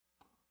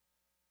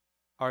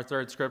Our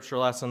third scripture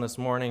lesson this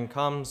morning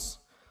comes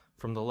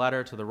from the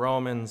letter to the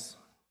Romans,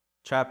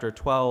 chapter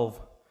 12,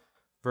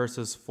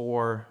 verses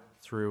 4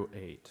 through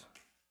 8.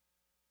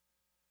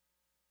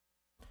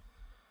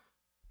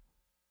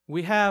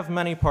 We have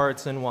many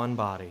parts in one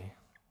body,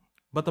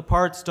 but the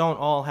parts don't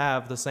all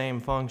have the same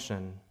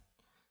function.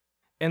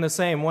 In the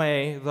same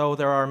way, though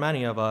there are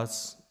many of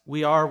us,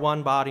 we are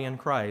one body in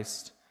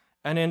Christ,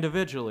 and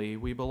individually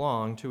we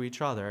belong to each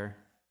other.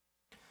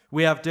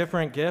 We have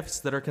different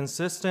gifts that are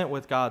consistent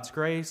with God's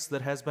grace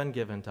that has been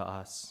given to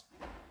us.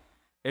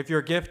 If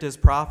your gift is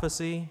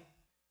prophecy,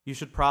 you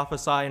should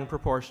prophesy in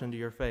proportion to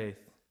your faith.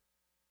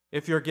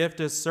 If your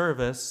gift is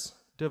service,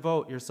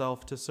 devote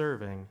yourself to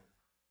serving.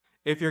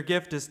 If your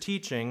gift is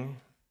teaching,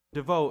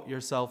 devote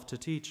yourself to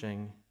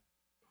teaching.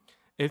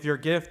 If your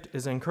gift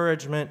is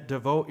encouragement,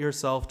 devote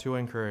yourself to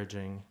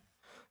encouraging.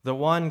 The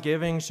one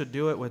giving should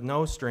do it with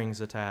no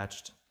strings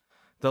attached.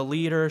 The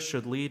leader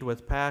should lead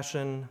with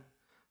passion.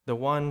 The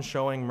one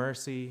showing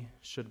mercy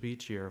should be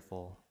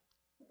cheerful.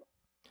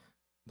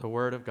 The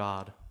word of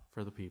God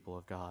for the people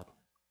of God.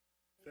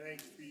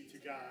 Thanks be to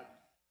God.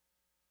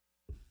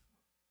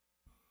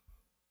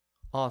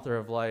 Author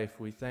of life,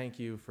 we thank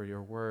you for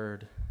your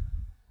word,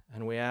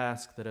 and we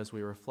ask that as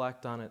we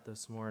reflect on it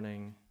this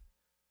morning,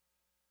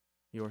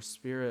 your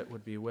Spirit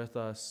would be with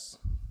us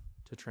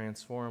to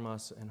transform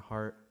us in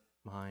heart,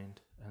 mind,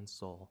 and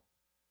soul.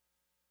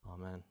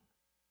 Amen.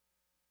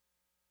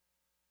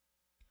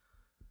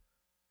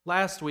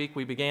 Last week,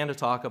 we began to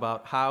talk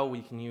about how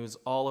we can use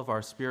all of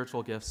our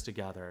spiritual gifts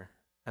together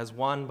as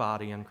one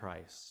body in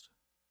Christ.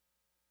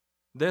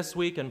 This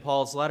week in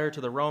Paul's letter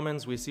to the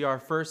Romans, we see our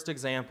first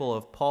example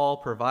of Paul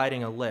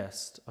providing a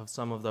list of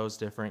some of those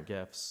different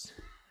gifts.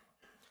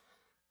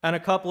 And a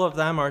couple of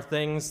them are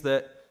things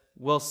that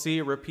we'll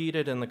see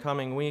repeated in the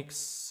coming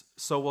weeks,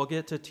 so we'll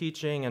get to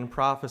teaching and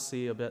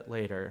prophecy a bit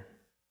later.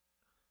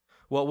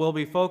 What we'll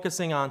be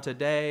focusing on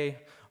today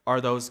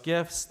are those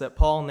gifts that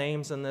Paul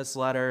names in this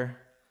letter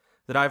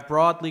that I've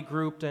broadly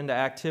grouped into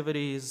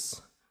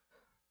activities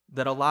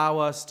that allow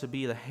us to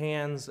be the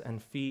hands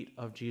and feet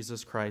of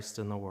Jesus Christ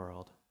in the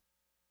world.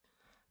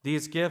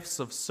 These gifts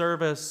of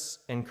service,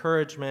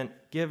 encouragement,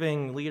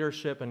 giving,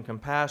 leadership, and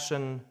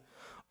compassion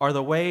are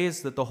the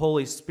ways that the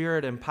Holy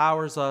Spirit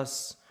empowers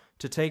us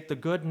to take the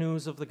good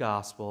news of the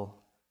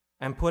gospel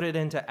and put it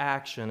into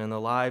action in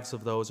the lives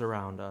of those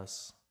around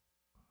us.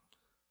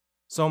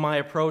 So my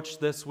approach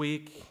this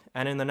week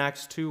and in the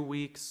next 2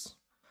 weeks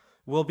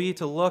will be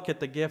to look at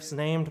the gifts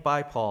named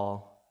by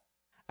Paul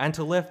and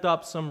to lift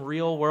up some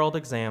real-world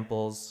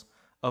examples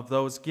of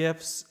those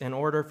gifts in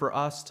order for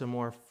us to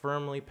more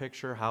firmly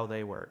picture how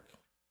they work.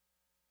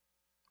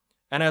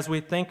 And as we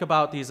think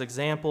about these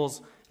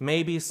examples,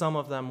 maybe some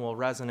of them will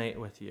resonate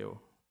with you.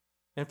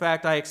 In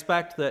fact, I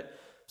expect that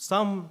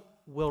some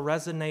will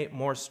resonate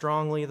more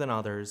strongly than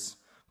others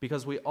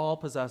because we all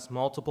possess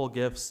multiple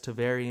gifts to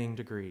varying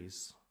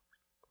degrees.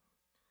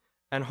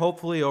 And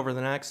hopefully over the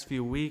next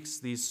few weeks,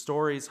 these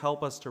stories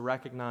help us to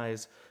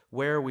recognize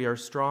where we are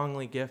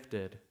strongly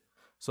gifted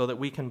so that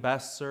we can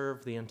best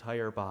serve the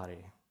entire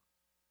body.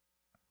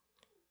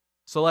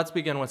 So let's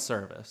begin with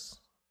service,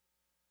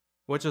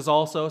 which is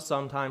also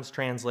sometimes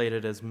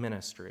translated as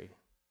ministry.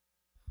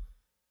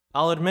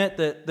 I'll admit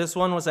that this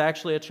one was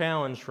actually a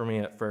challenge for me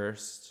at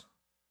first.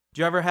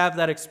 Do you ever have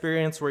that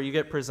experience where you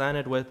get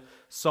presented with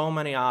so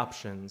many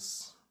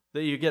options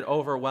that you get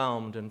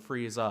overwhelmed and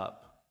freeze up?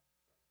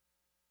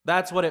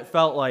 That's what it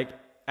felt like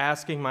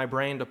asking my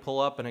brain to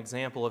pull up an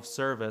example of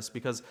service,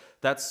 because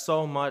that's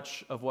so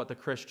much of what the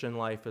Christian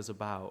life is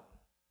about.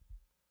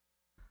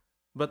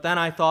 But then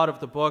I thought of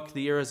the book,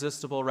 The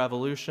Irresistible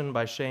Revolution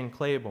by Shane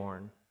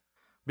Claiborne,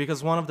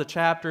 because one of the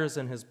chapters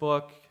in his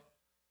book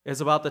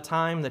is about the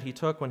time that he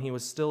took when he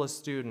was still a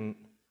student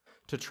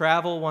to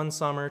travel one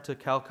summer to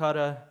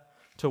Calcutta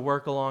to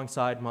work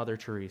alongside Mother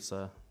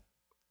Teresa.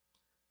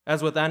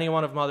 As with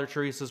anyone of Mother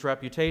Teresa's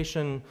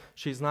reputation,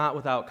 she's not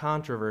without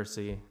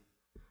controversy.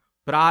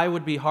 But I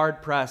would be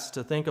hard-pressed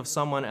to think of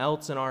someone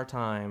else in our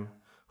time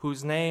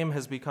whose name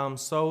has become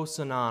so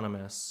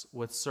synonymous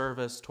with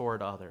service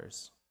toward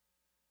others.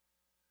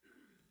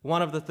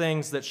 One of the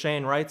things that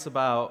Shane writes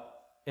about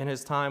in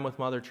his time with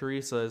Mother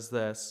Teresa is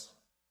this: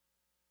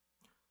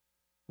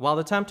 while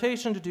the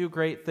temptation to do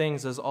great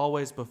things is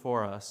always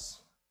before us,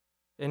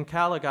 in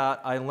Calicut,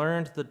 I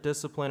learned the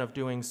discipline of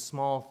doing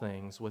small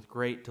things with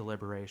great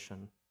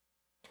deliberation.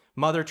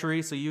 Mother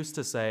Teresa used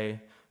to say,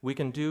 we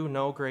can do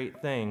no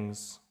great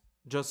things,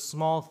 just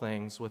small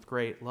things with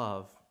great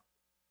love.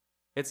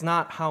 It's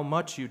not how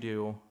much you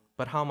do,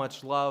 but how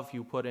much love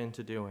you put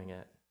into doing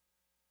it.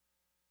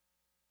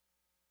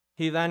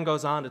 He then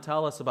goes on to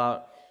tell us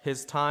about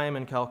his time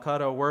in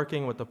Calcutta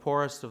working with the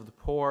poorest of the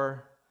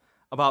poor,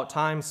 about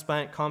time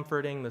spent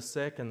comforting the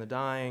sick and the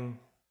dying,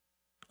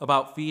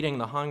 about feeding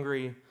the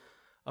hungry,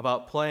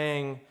 about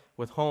playing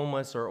with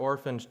homeless or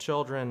orphaned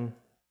children,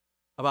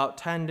 about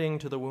tending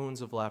to the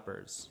wounds of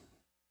lepers.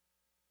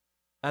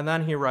 And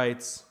then he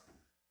writes,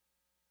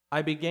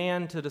 I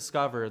began to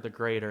discover the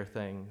greater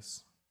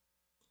things.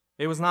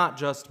 It was not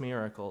just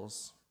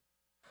miracles.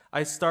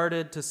 I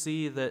started to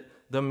see that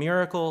the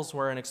miracles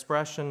were an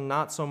expression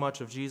not so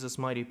much of Jesus'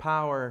 mighty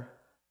power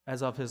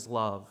as of his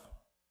love.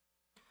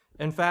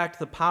 In fact,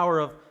 the power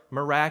of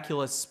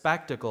miraculous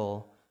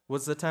spectacle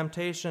was the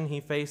temptation he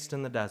faced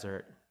in the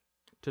desert,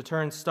 to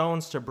turn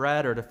stones to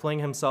bread or to fling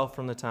himself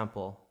from the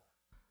temple.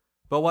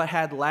 But what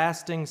had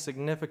lasting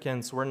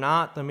significance were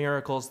not the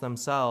miracles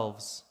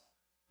themselves,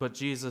 but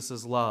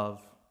Jesus'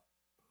 love.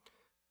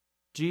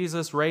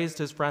 Jesus raised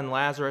his friend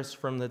Lazarus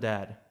from the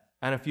dead,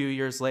 and a few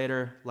years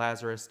later,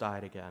 Lazarus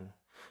died again.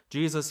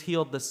 Jesus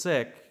healed the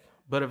sick,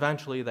 but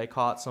eventually they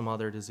caught some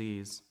other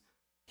disease.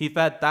 He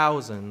fed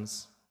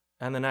thousands,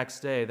 and the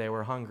next day they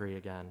were hungry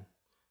again.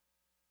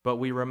 But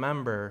we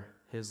remember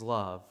his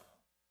love.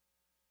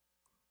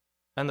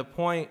 And the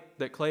point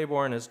that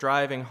Claiborne is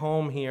driving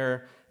home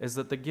here is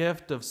that the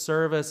gift of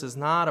service is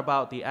not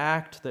about the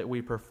act that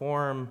we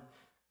perform,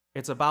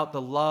 it's about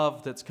the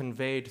love that's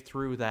conveyed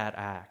through that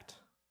act.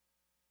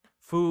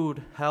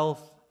 Food,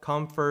 health,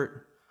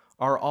 comfort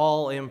are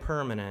all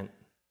impermanent,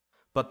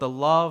 but the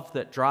love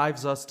that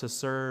drives us to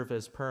serve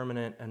is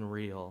permanent and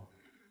real.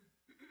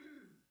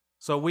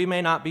 So we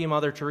may not be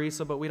Mother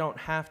Teresa, but we don't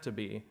have to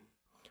be.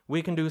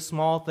 We can do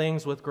small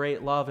things with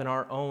great love in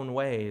our own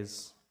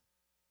ways.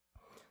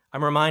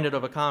 I'm reminded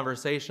of a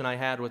conversation I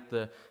had with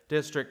the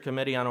District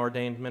Committee on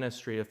Ordained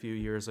Ministry a few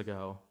years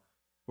ago,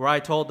 where I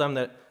told them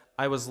that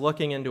I was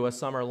looking into a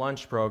summer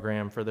lunch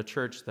program for the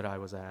church that I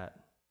was at.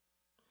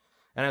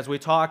 And as we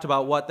talked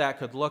about what that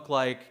could look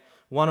like,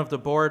 one of the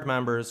board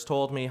members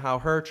told me how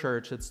her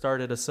church had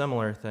started a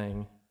similar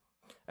thing.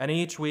 And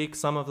each week,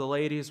 some of the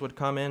ladies would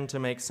come in to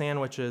make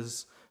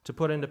sandwiches to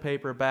put into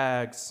paper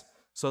bags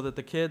so that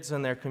the kids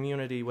in their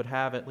community would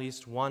have at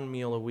least one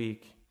meal a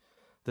week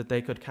that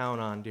they could count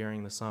on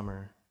during the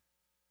summer.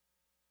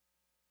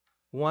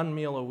 One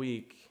meal a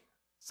week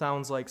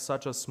sounds like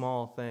such a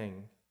small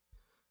thing.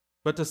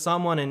 But to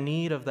someone in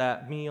need of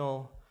that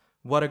meal,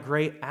 what a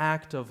great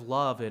act of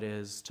love it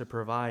is to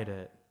provide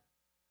it.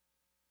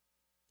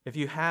 If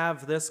you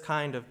have this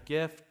kind of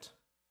gift,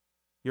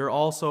 you're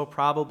also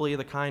probably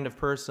the kind of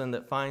person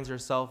that finds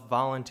yourself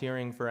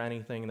volunteering for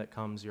anything that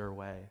comes your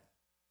way.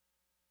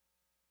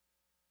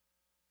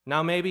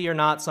 Now, maybe you're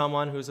not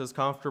someone who's as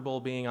comfortable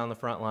being on the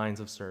front lines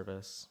of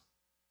service.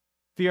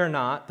 Fear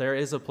not, there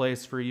is a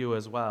place for you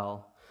as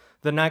well.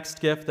 The next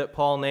gift that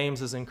Paul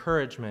names is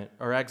encouragement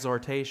or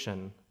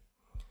exhortation.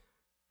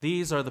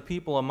 These are the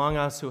people among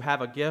us who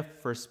have a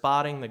gift for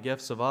spotting the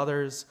gifts of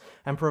others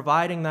and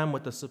providing them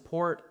with the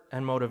support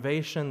and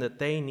motivation that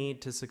they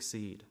need to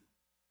succeed.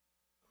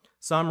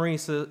 Some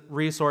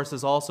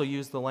resources also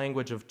use the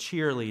language of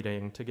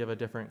cheerleading to give a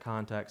different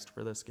context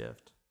for this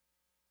gift.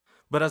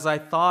 But as I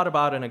thought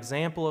about an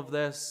example of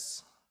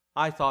this,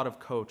 I thought of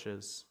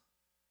coaches.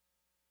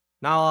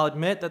 Now, I'll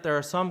admit that there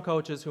are some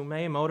coaches who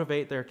may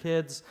motivate their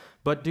kids,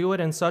 but do it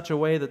in such a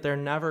way that they're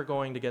never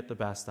going to get the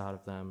best out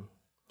of them.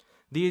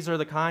 These are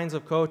the kinds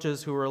of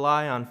coaches who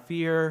rely on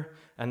fear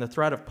and the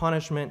threat of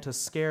punishment to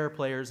scare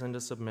players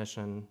into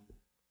submission.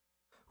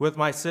 With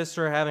my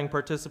sister having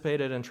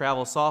participated in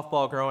travel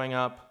softball growing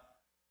up,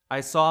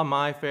 I saw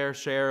my fair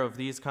share of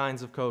these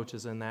kinds of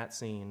coaches in that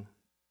scene.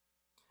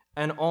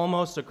 And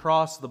almost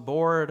across the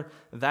board,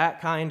 that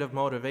kind of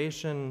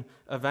motivation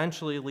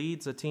eventually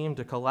leads a team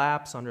to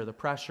collapse under the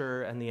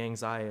pressure and the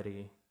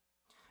anxiety.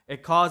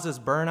 It causes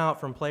burnout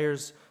from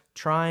players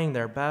trying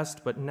their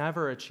best but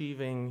never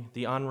achieving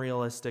the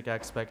unrealistic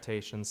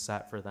expectations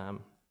set for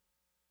them.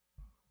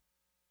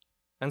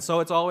 And so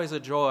it's always a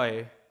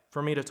joy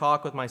for me to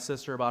talk with my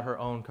sister about her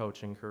own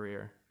coaching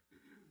career.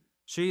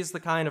 She's the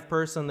kind of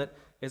person that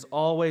is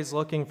always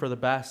looking for the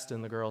best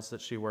in the girls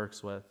that she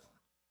works with.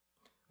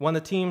 When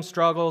the team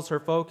struggles, her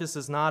focus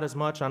is not as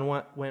much on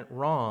what went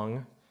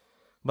wrong,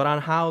 but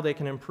on how they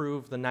can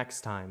improve the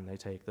next time they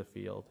take the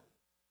field.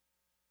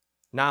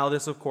 Now,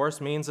 this, of course,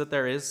 means that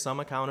there is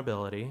some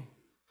accountability.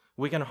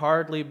 We can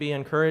hardly be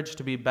encouraged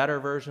to be better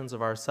versions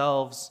of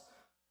ourselves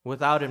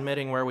without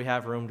admitting where we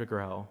have room to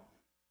grow.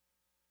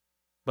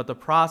 But the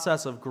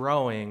process of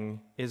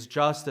growing is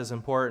just as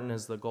important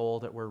as the goal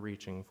that we're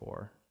reaching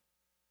for.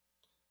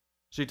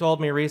 She told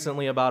me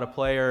recently about a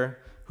player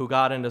who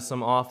got into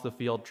some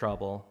off-the-field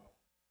trouble.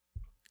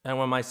 And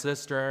when my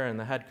sister and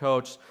the head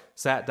coach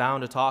sat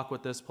down to talk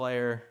with this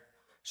player,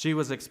 she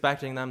was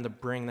expecting them to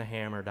bring the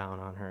hammer down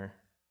on her,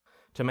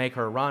 to make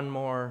her run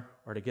more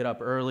or to get up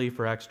early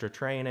for extra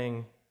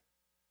training.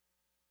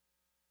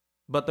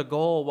 But the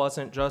goal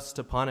wasn't just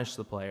to punish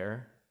the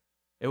player.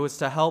 It was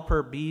to help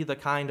her be the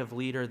kind of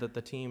leader that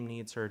the team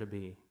needs her to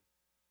be.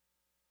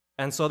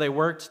 And so they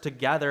worked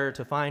together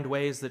to find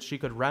ways that she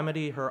could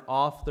remedy her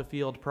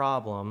off-the-field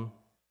problem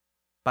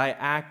by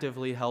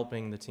actively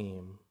helping the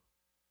team.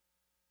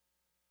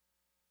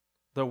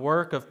 The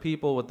work of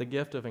people with the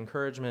gift of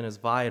encouragement is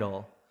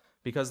vital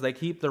because they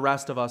keep the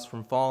rest of us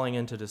from falling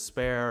into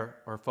despair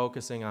or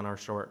focusing on our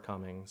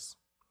shortcomings.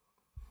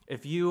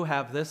 If you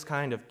have this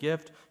kind of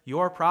gift,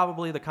 you're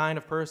probably the kind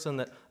of person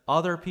that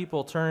other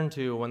people turn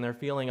to when they're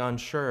feeling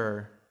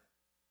unsure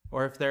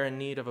or if they're in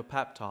need of a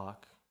pep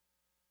talk.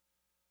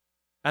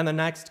 And the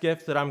next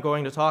gift that I'm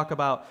going to talk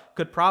about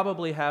could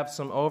probably have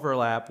some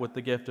overlap with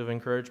the gift of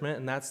encouragement,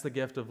 and that's the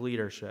gift of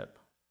leadership.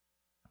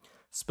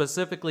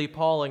 Specifically,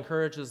 Paul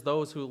encourages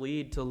those who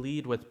lead to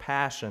lead with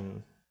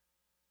passion.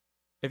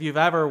 If you've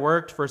ever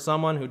worked for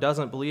someone who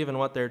doesn't believe in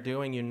what they're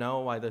doing, you know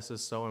why this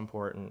is so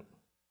important.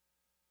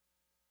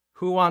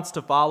 Who wants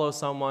to follow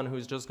someone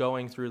who's just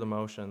going through the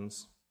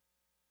motions?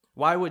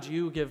 Why would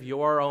you give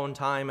your own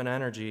time and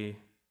energy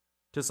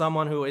to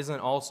someone who isn't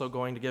also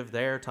going to give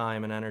their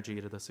time and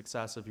energy to the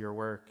success of your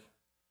work?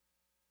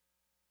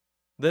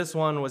 This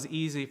one was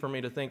easy for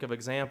me to think of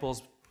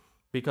examples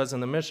because in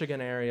the Michigan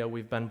area,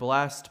 we've been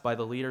blessed by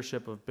the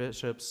leadership of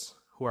bishops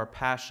who are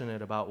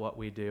passionate about what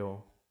we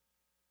do.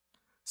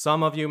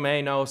 Some of you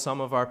may know some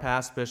of our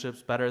past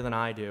bishops better than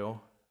I do,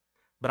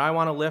 but I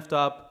want to lift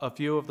up a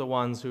few of the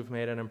ones who've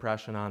made an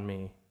impression on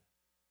me,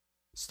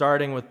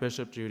 starting with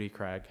Bishop Judy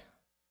Craig.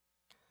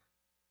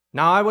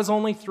 Now, I was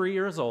only 3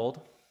 years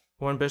old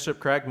when Bishop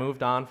Craig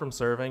moved on from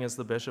serving as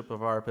the bishop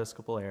of our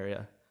Episcopal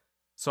area,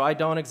 so I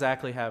don't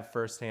exactly have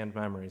firsthand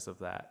memories of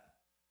that.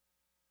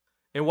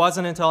 It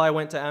wasn't until I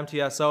went to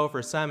MTSO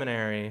for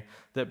seminary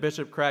that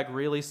Bishop Craig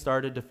really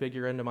started to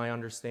figure into my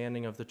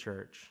understanding of the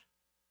church.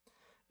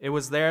 It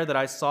was there that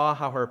I saw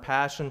how her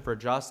passion for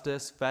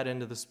justice fed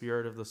into the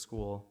spirit of the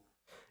school.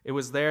 It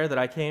was there that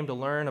I came to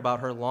learn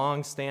about her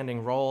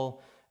long-standing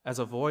role as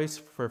a voice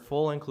for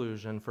full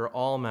inclusion for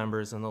all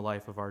members in the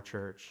life of our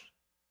church.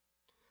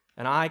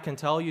 And I can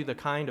tell you the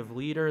kind of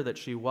leader that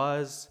she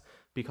was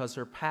because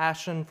her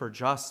passion for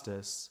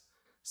justice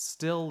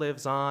still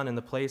lives on in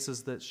the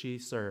places that she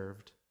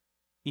served,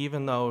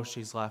 even though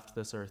she's left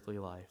this earthly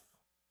life.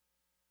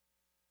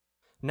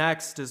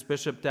 Next is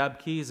Bishop Deb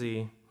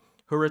Kesey,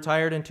 who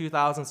retired in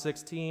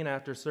 2016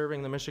 after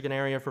serving the Michigan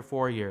area for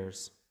 4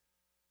 years.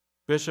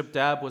 Bishop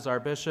Deb was our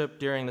bishop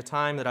during the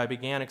time that I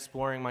began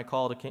exploring my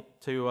call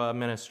to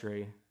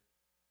ministry,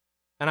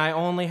 and I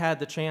only had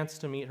the chance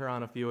to meet her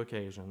on a few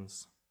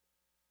occasions.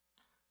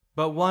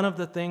 But one of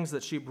the things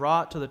that she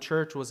brought to the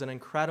church was an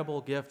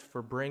incredible gift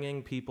for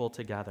bringing people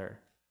together.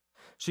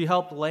 She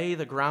helped lay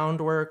the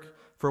groundwork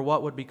for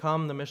what would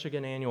become the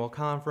Michigan Annual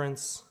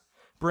Conference,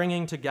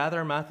 bringing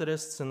together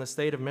Methodists in the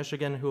state of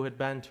Michigan who had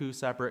been 2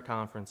 separate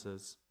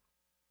conferences.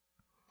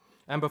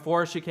 And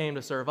before she came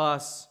to serve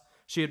us,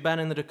 she had been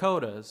in the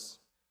Dakotas,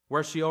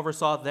 where she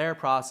oversaw their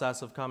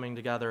process of coming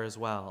together as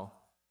well.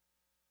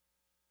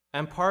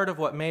 And part of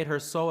what made her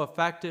so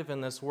effective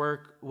in this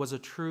work was a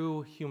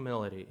true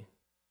humility.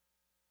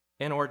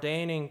 In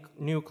ordaining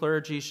new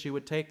clergy, she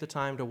would take the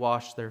time to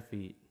wash their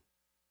feet,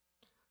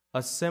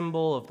 a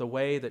symbol of the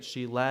way that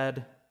she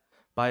led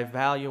by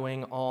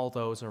valuing all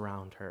those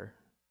around her.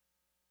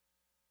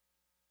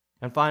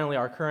 And finally,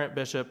 our current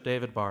bishop,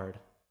 David Bard.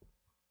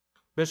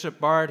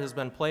 Bishop Bard has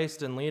been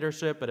placed in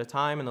leadership at a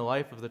time in the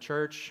life of the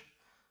church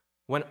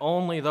when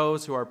only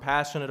those who are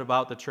passionate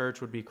about the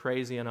church would be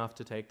crazy enough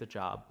to take the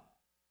job.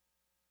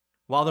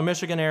 While the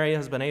Michigan area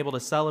has been able to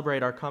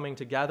celebrate our coming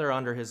together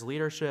under his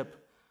leadership,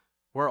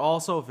 we're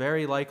also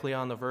very likely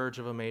on the verge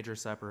of a major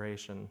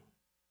separation.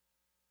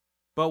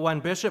 But when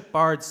Bishop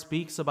Bard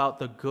speaks about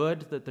the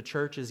good that the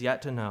church is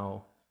yet to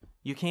know,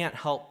 you can't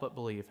help but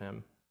believe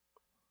him.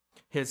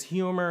 His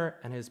humor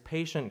and his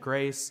patient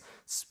grace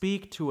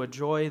speak to a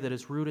joy that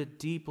is rooted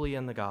deeply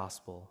in the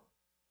gospel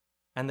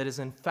and that is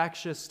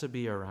infectious to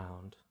be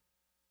around.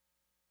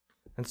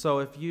 And so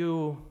if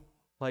you,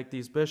 like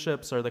these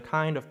bishops, are the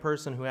kind of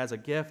person who has a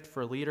gift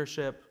for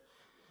leadership,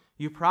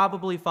 you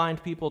probably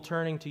find people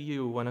turning to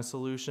you when a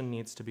solution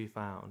needs to be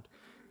found,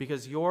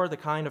 because you're the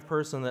kind of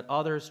person that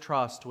others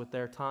trust with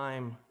their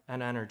time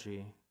and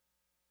energy.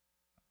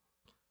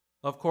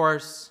 Of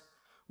course,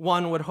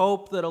 one would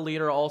hope that a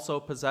leader also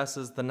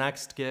possesses the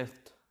next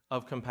gift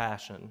of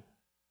compassion.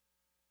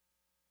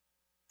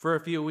 For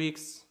a few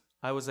weeks,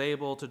 I was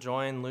able to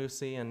join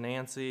Lucy and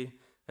Nancy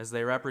as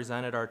they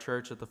represented our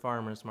church at the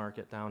farmers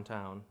market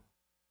downtown.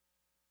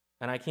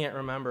 And I can't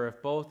remember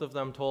if both of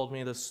them told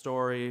me this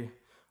story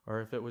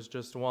or if it was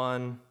just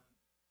one.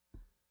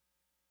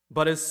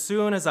 But as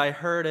soon as I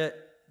heard it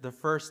the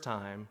first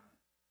time,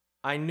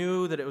 I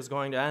knew that it was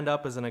going to end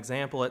up as an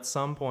example at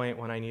some point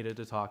when I needed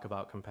to talk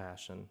about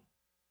compassion.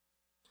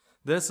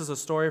 This is a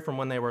story from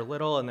when they were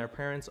little and their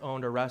parents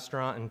owned a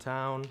restaurant in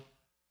town.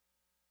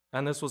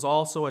 And this was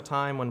also a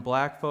time when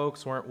black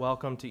folks weren't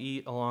welcome to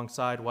eat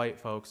alongside white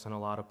folks in a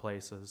lot of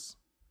places.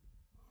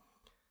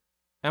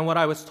 And what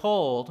I was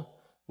told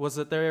was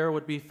that there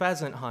would be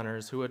pheasant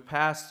hunters who would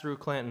pass through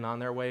Clinton on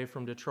their way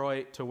from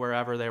Detroit to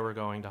wherever they were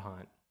going to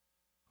hunt.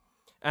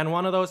 And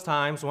one of those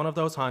times, one of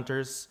those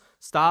hunters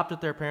stopped at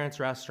their parents'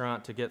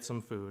 restaurant to get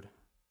some food.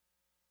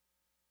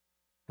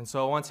 And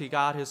so once he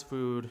got his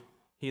food,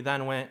 he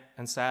then went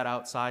and sat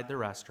outside the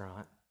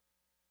restaurant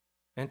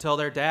until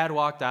their dad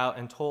walked out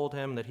and told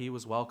him that he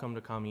was welcome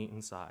to come eat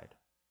inside.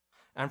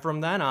 And from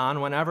then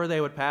on, whenever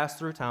they would pass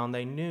through town,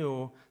 they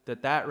knew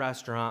that that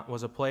restaurant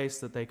was a place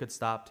that they could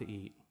stop to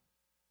eat.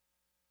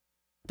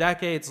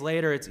 Decades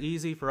later, it's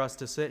easy for us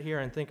to sit here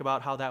and think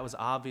about how that was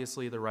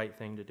obviously the right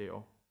thing to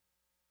do.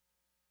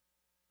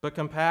 But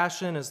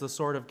compassion is the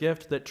sort of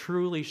gift that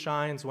truly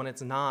shines when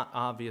it's not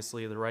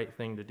obviously the right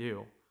thing to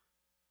do.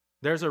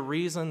 There's a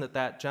reason that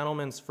that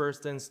gentleman's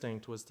first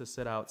instinct was to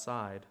sit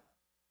outside.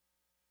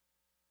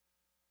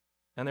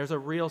 And there's a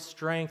real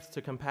strength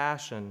to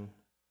compassion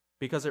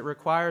because it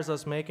requires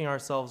us making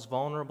ourselves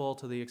vulnerable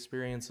to the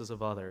experiences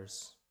of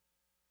others.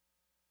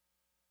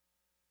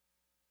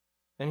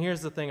 And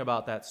here's the thing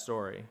about that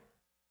story.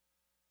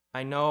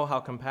 I know how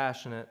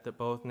compassionate that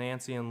both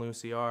Nancy and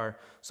Lucy are,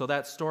 so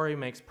that story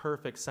makes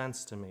perfect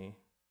sense to me,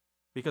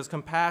 because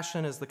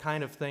compassion is the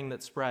kind of thing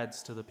that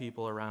spreads to the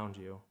people around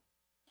you.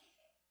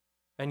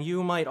 And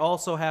you might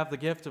also have the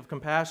gift of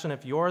compassion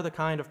if you're the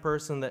kind of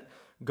person that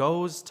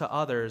goes to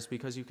others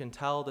because you can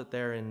tell that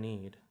they're in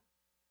need.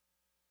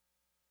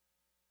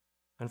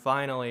 And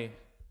finally,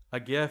 a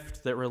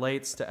gift that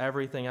relates to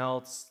everything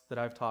else that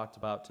I've talked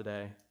about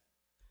today: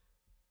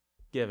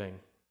 giving.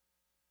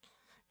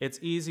 It's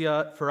easy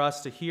for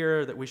us to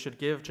hear that we should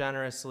give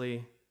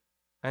generously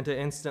and to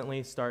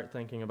instantly start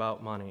thinking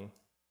about money.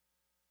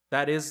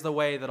 That is the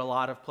way that a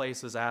lot of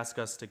places ask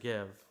us to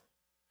give.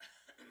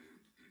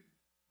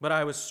 But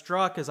I was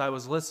struck as I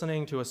was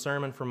listening to a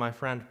sermon from my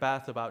friend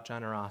Beth about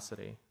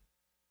generosity.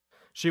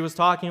 She was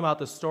talking about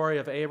the story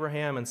of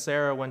Abraham and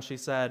Sarah when she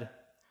said,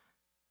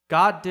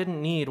 God didn't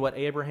need what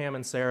Abraham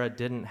and Sarah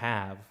didn't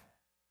have.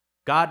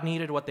 God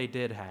needed what they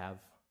did have.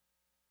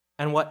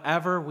 And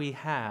whatever we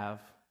have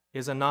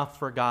is enough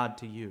for God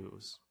to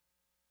use.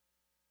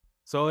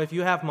 So if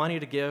you have money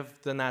to give,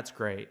 then that's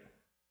great.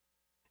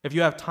 If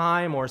you have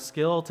time or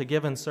skill to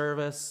give in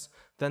service,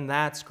 then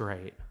that's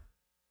great.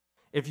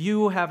 If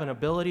you have an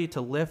ability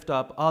to lift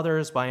up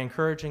others by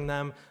encouraging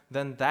them,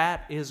 then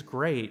that is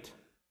great.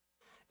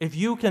 If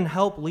you can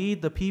help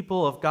lead the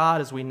people of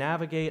God as we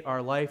navigate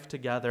our life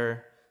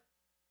together,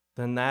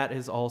 then that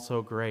is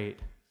also great.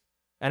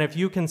 And if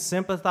you can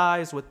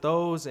sympathize with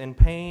those in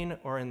pain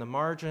or in the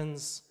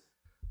margins,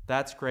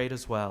 that's great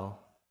as well.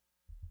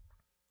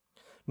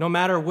 No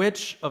matter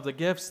which of the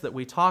gifts that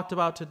we talked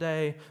about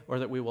today or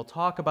that we will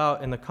talk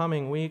about in the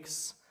coming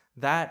weeks,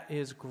 that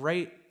is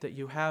great that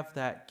you have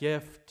that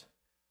gift.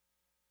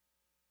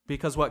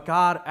 Because what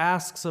God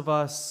asks of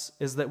us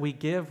is that we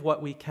give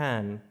what we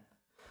can,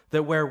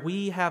 that where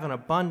we have an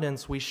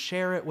abundance, we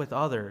share it with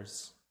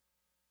others.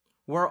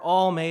 We're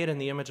all made in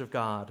the image of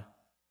God,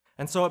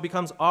 and so it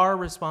becomes our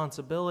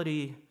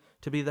responsibility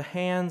to be the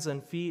hands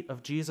and feet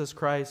of Jesus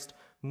Christ,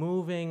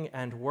 moving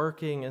and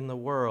working in the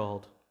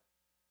world.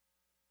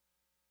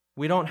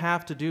 We don't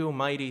have to do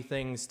mighty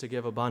things to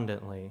give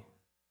abundantly.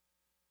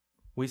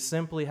 We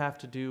simply have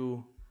to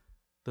do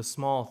the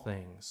small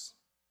things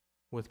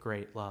with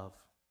great love.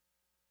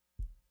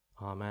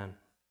 Amen.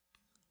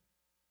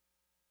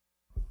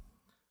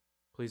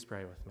 Please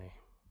pray with me.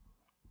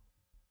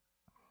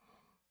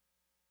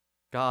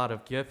 God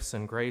of gifts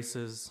and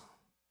graces,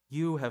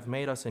 you have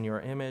made us in your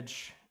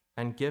image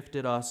and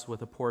gifted us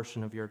with a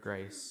portion of your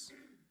grace.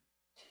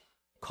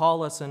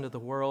 Call us into the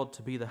world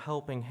to be the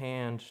helping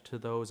hand to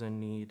those in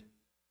need,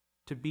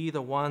 to be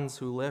the ones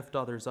who lift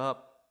others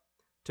up,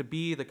 to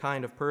be the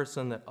kind of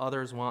person that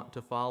others want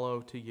to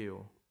follow to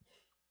you,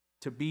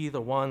 to be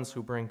the ones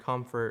who bring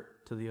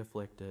comfort to the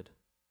afflicted.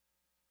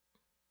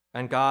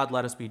 And God,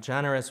 let us be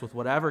generous with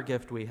whatever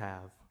gift we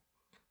have,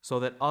 so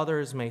that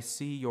others may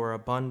see your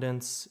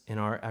abundance in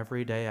our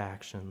everyday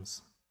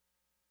actions.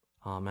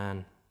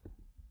 Amen.